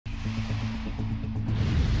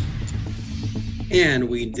And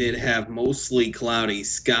we did have mostly cloudy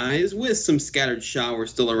skies with some scattered showers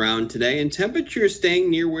still around today, and temperatures staying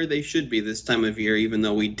near where they should be this time of year, even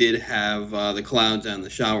though we did have the clouds and the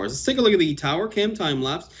showers. Let's take a look at the tower cam time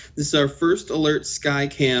lapse. This is our first alert sky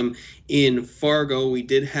cam in Fargo. We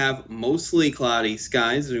did have mostly cloudy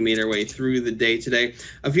skies as we made our way through the day today.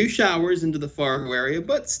 A few showers into the Fargo area,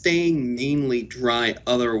 but staying mainly dry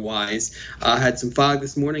otherwise. Had some fog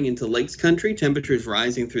this morning into Lakes Country. Temperatures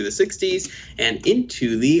rising through the 60s and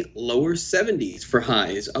into the lower 70s for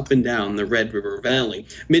highs up and down the Red River Valley.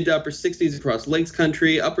 Mid to upper 60s across Lakes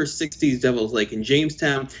Country, upper 60s Devil's Lake and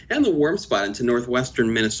Jamestown, and the warm spot into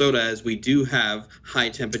northwestern Minnesota as we do have high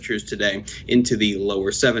temperatures today into the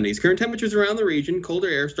lower 70s. Current temperatures around the region, colder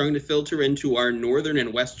air starting to filter into our northern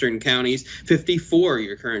and western counties. 54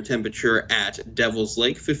 your current temperature at Devil's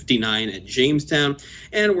Lake, 59 at Jamestown,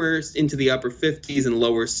 and we're into the upper 50s and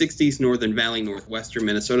lower 60s Northern Valley, northwestern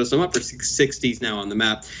Minnesota. Some upper 60s now on the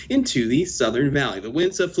map into the Southern Valley. The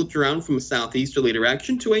winds have flipped around from a southeasterly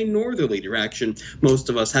direction to a northerly direction. Most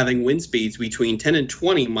of us having wind speeds between 10 and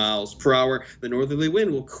 20 miles per hour. The northerly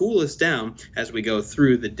wind will cool us down as we go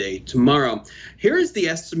through the day tomorrow. Here is the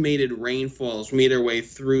estimated rainfall as we made our way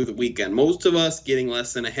through the weekend. Most of us getting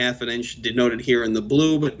less than a half an inch denoted here in the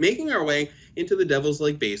blue, but making our way into the Devil's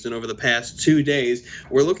Lake Basin over the past 2 days.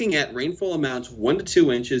 We're looking at rainfall amounts 1 to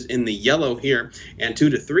 2 inches in the yellow here and 2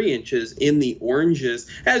 to 3 inches in the oranges.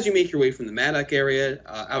 As you make your way from the Maddock area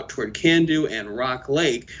out toward Candu and Rock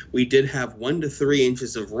Lake, we did have 1 to 3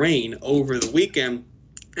 inches of rain over the weekend,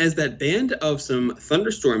 as that band of some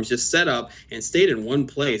thunderstorms just set up and stayed in one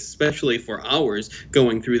place, especially for hours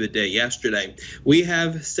going through the day yesterday. We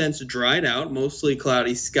have since dried out, mostly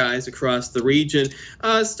cloudy skies across the region.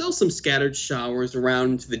 Still some scattered showers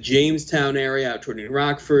around the Jamestown area, out toward New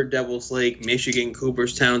Rockford, Devil's Lake, Michigan,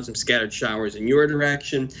 Cooperstown, some scattered showers in your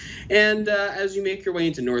direction. And as you make your way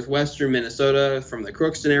into northwestern Minnesota, from the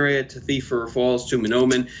Crookston area to Thief River Falls to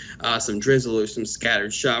Mahnomen, some drizzle or some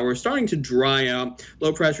scattered showers starting to dry out.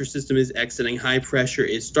 Low pressure system is exiting. High pressure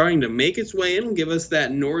is starting to make its way in and give us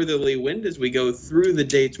that northerly wind as we go through the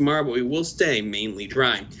day tomorrow, but we will stay mainly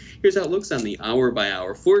dry. Here's how it looks on the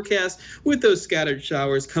hour-by-hour forecast, with those scattered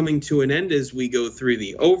showers coming to an end as we go through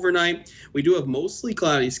the overnight. We do have mostly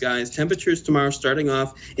cloudy skies. Temperatures tomorrow starting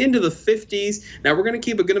off into the 50s. Now, we're going to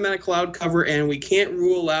keep a good amount of cloud cover, and we can't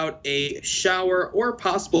rule out a shower or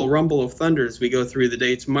possible rumble of thunder as we go through the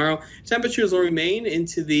day tomorrow. Temperatures will remain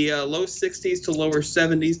into the low 60s to lower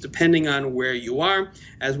 70s, depending on where you are,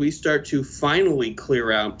 as we start to finally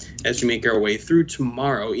clear out as we make our way through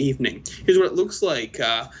tomorrow evening. Here's what it looks like.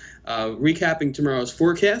 Recapping tomorrow's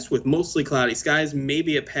forecast with mostly cloudy skies,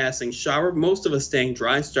 maybe a passing shower. Most of us staying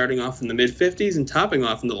dry, starting off in the mid-50s and topping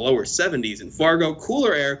off in the lower 70s in Fargo.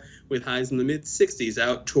 Cooler air with highs in the mid-60s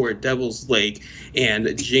out toward Devil's Lake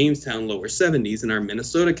and Jamestown, lower 70s in our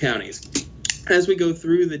Minnesota counties. As we go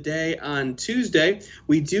through the day on Tuesday,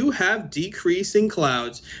 we do have decreasing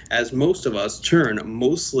clouds as most of us turn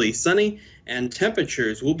mostly sunny, and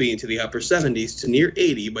temperatures will be into the upper 70s to near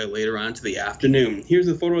 80 by later on to the afternoon. Here's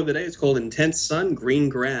the photo of the day. It's called Intense Sun, Green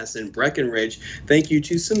Grass in Breckenridge. Thank you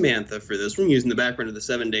to Samantha for this one, using the background of the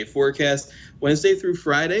 7-day forecast. Wednesday through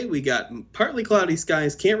Friday, we got partly cloudy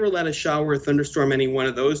skies. Can't rule out a shower or thunderstorm any one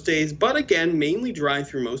of those days, but again, mainly dry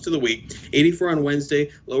through most of the week. 84 on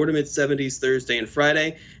Wednesday, lower to mid-70s Thursday and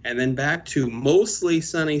Friday, and then back to mostly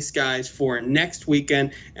sunny skies for next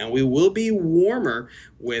weekend, and we will be warmer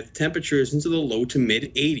with temperatures into the low to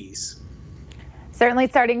mid-80s. Certainly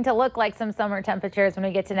starting to look like some summer temperatures when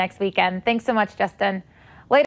we get to next weekend. Thanks so much, Justin.